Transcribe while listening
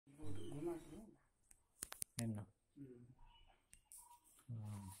है ना।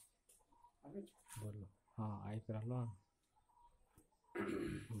 बोलो। हाँ आई कर लो।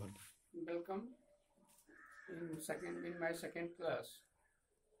 Welcome in my second class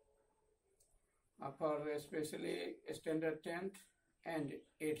for especially standard 10th and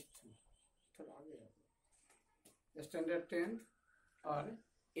 8th. Standard 10th or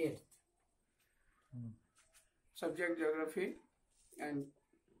 8th. Subject geography, and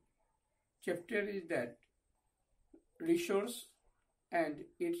chapter is that resource and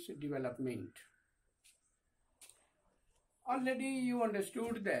its development. Already you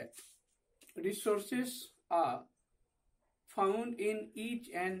understood that resources are found in each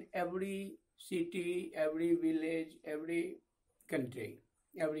and every city, every village, every country,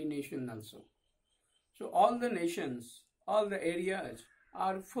 every nation also. So all the nations, all the areas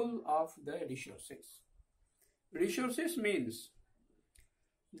are full of the resources. Resources means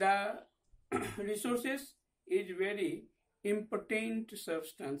the resources is very important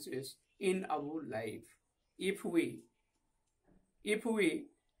substances in our life. If we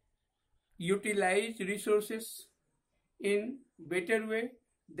utilize resources in better way,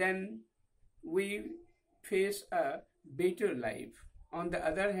 then we face a better life. On the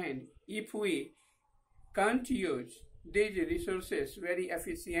other hand, if we can't use these resources very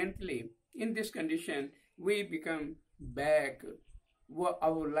efficiently, in this condition we become back,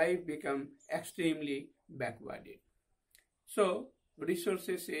 our life become extremely backwarded. So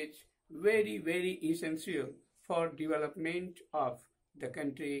resources is very, very essential for development of the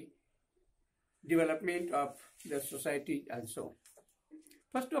country, development of the society also.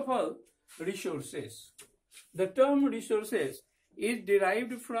 First of all, resources. The term resources is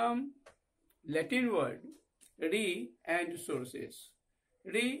derived from Latin word re and sources.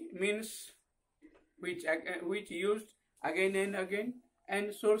 Re means which used again and again,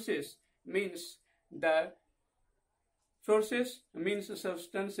 and sources means the sources means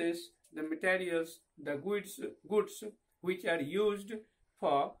substances, the materials, the goods which are used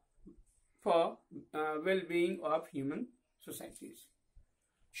for well-being of human societies.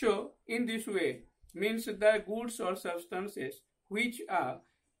 So in this way means the goods or substances which are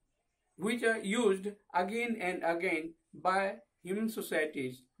used again and again by human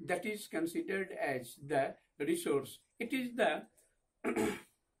societies, that is considered as the resource. It is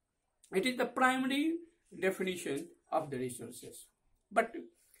the primary definition of the resources. But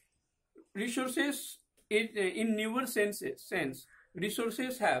resources is in newer sense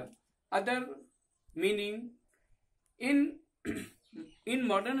resources have other meaning. In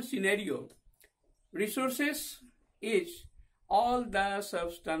modern scenario, resources is all the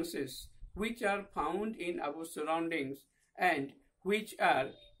substances which are found in our surroundings and which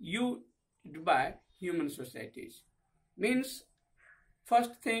are used by human societies. Means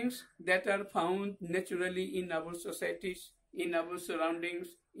first things that are found naturally in our societies, in our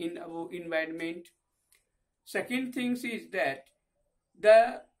surroundings, in our environment. Second things is that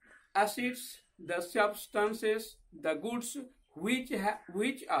the assets, the substances, the goods which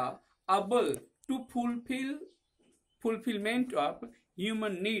are able to fulfillment of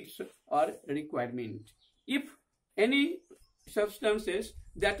human needs or requirement. If any substances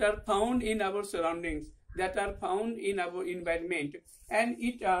that are found in our surroundings, that are found in our environment, and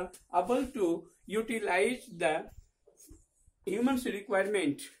it are able to utilize the human's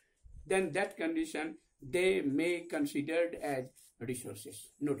requirement, then that condition they may considered as resources,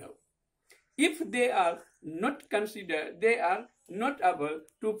 no doubt. If they are not considered, they are not able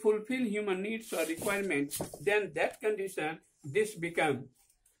to fulfill human needs or requirements, then that condition this become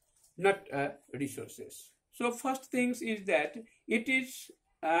not resources. So first things is that it is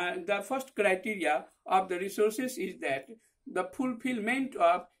the first criteria of the resources is that the fulfillment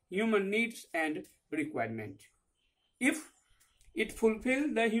of human needs and requirement. If it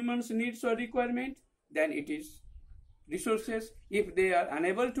fulfills the human's needs or requirement, then it is resources. If they are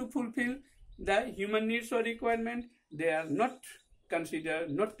unable to fulfill the human needs or requirement, they are not considered,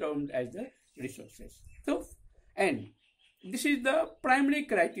 not termed as the resources. So, and this is the primary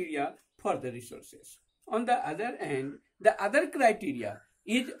criteria for the resources. On the other hand, the other criteria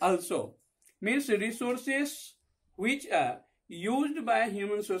is also means resources which are used by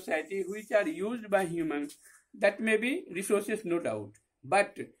human society, which are used by humans, that may be resources, no doubt,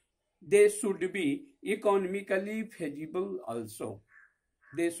 but they should be economically feasible also.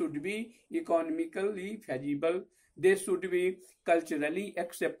 They should be economically feasible, they should be culturally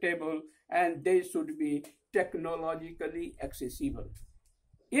acceptable, and they should be technologically accessible.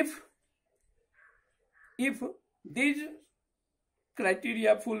 If these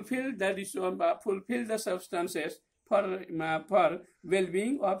criteria fulfill the substances, for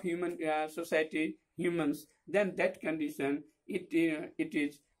well-being of human society, humans, then that condition it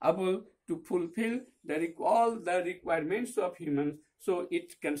is able to fulfill all the requirements of humans. So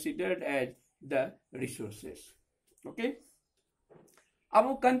it's considered as the resources. Okay.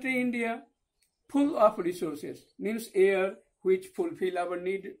 Our country India, full of resources, means air which fulfill our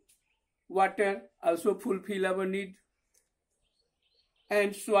need, water also fulfill our need,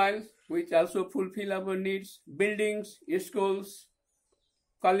 and soil which also fulfill our needs, buildings, schools,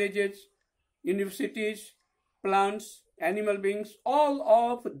 colleges, universities, plants, animal beings, all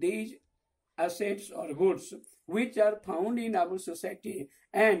of these assets or goods which are found in our society,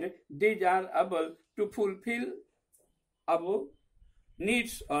 and these are able to fulfill our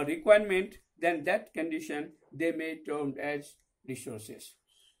needs or requirement, then that condition they may be termed as resources.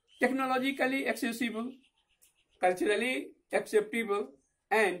 Technologically accessible, culturally acceptable,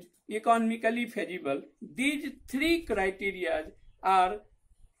 and economically feasible, these three criteria are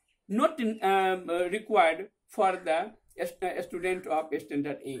not required for the student of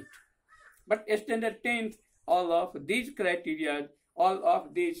standard 8. But standard 10, all of these criteria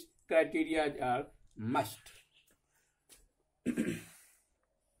are must.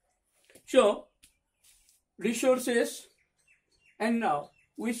 So, resources, and now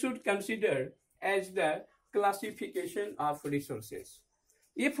we should consider as the classification of resources.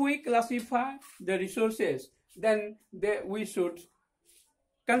 If we classify the resources, then we should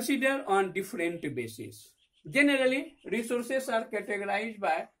consider on different bases. Generally, resources are categorized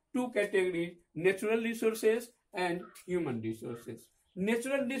by two categories: natural resources and human resources.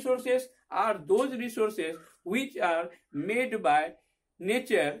 Natural resources are those resources which are made by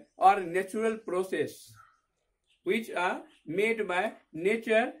nature or natural process, which are made by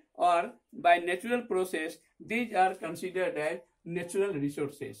nature or by natural process. These are considered as natural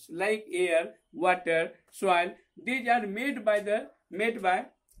resources, like air, water, soil. These are made by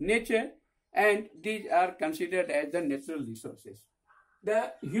nature, and these are considered as the natural resources.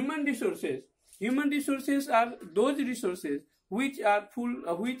 The human resources are those resources which are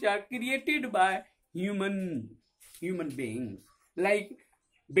created by human beings, like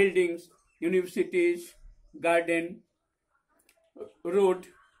buildings, universities, garden, road,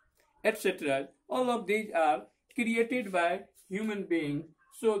 etc. All of these are created by human beings,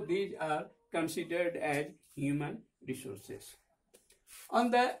 so these are considered as human resources. On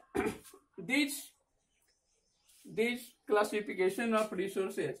the this classification of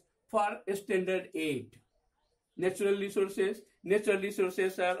resources for standard 8, natural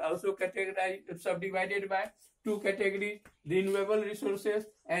resources are also subdivided by two categories: renewable resources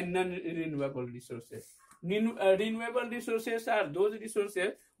and non-renewable resources. Renewable resources are those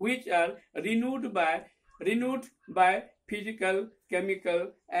resources which are renewed by physical,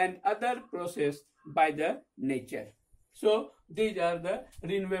 chemical, and other process by the nature. So these are the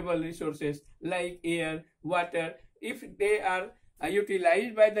renewable resources, like air, water. If they are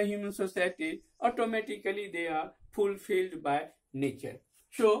utilized by the human society, automatically they are fulfilled by nature.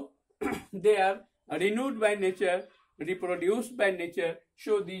 So they are renewed by nature, reproduced by nature.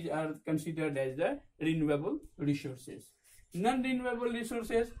 So these are considered as the renewable resources. Non-renewable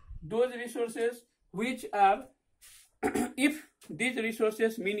resources, those resources which are if these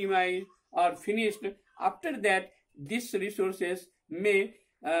resources minimized or finished, after that these resources may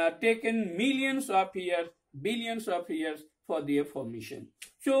taken millions of years, billions of years for their formation.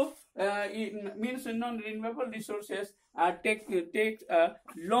 So it means non-renewable resources takes a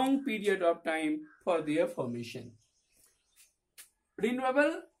long period of time for their formation.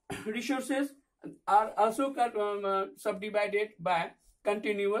 Renewable resources are also subdivided by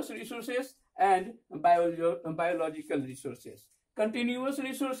continuous resources and biological resources. Continuous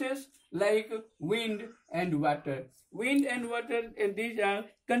resources like wind and water. Wind and water, and these are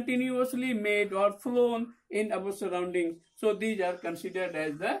continuously made or flown in our surroundings. So these are considered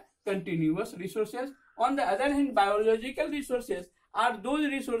as the continuous resources. On the other hand, biological resources are those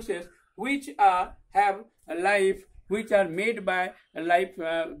resources which have life, which are made by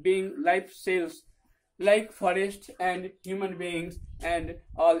life cells, like forest and human beings and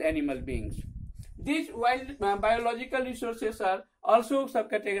all animal beings. These biological resources are also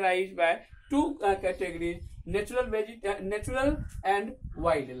subcategorized by two categories: natural and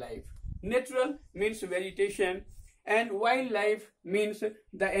wildlife. Natural means vegetation, and wildlife means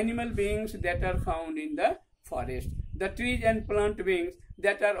the animal beings that are found in the forest. The trees and plant beings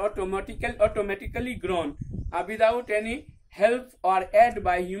that are automatically grown without any help or aid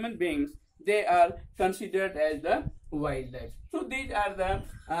by human beings, they are considered as the wildlife. So these are the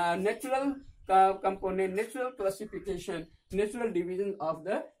natural component, natural classification, natural division of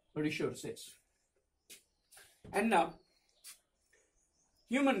the resources. And now,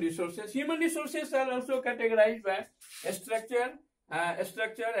 human resources. Human resources are also categorized by structure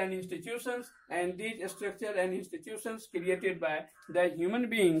and institutions, and these structure and institutions created by the human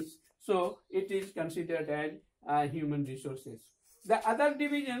beings. So it is considered as human resources. The other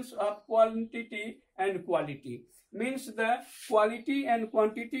divisions of quantity and quality means the quality and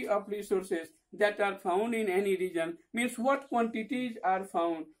quantity of resources that are found in any region, means what quantities are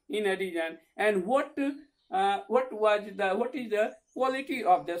found in a region and what is the quality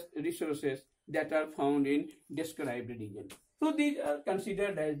of the resources that are found in described region. So these are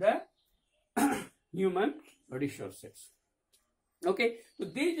considered as the human resources. Okay, so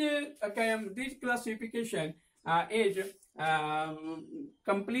these classification is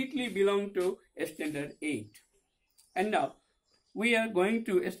completely belong to standard 8. And now we are going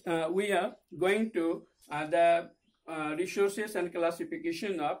to the resources and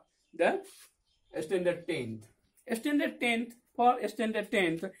classification of the standard 10th. Standard 10th, for standard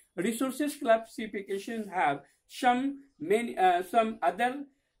 10th, resources classification have some other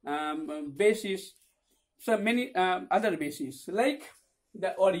basis, other bases, like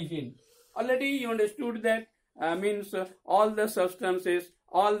the origin. Already you understood that means all the substances,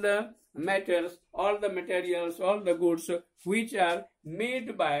 all the matters, all the materials, all the goods which are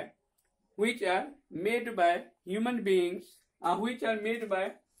made by human beings, which are made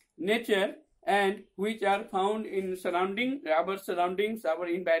by nature, and which are found in our surroundings, our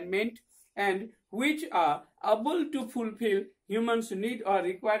environment, and which are able to fulfill humans' need or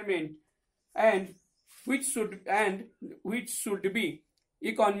requirement, and which should be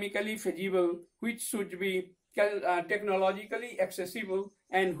economically feasible, which should be technologically accessible,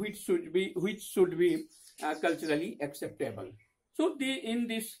 and which should be culturally acceptable. So in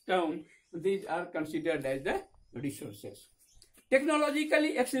this term, these are considered as the resources.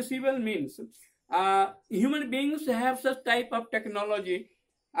 Technologically accessible means human beings have such type of technology,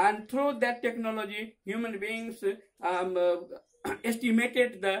 and through that technology, human beings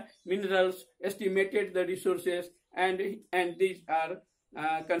estimated the minerals, estimated the resources, and these are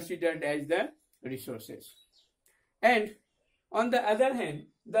considered as the resources. And on the other hand,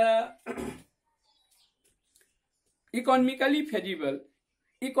 the economically feasible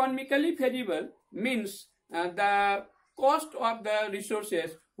means the cost of the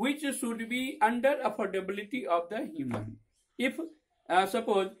resources which should be under affordability of the human. If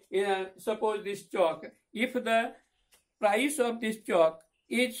suppose this chalk, if the price of this chalk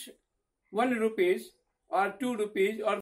is 1 rupees or 2 rupees or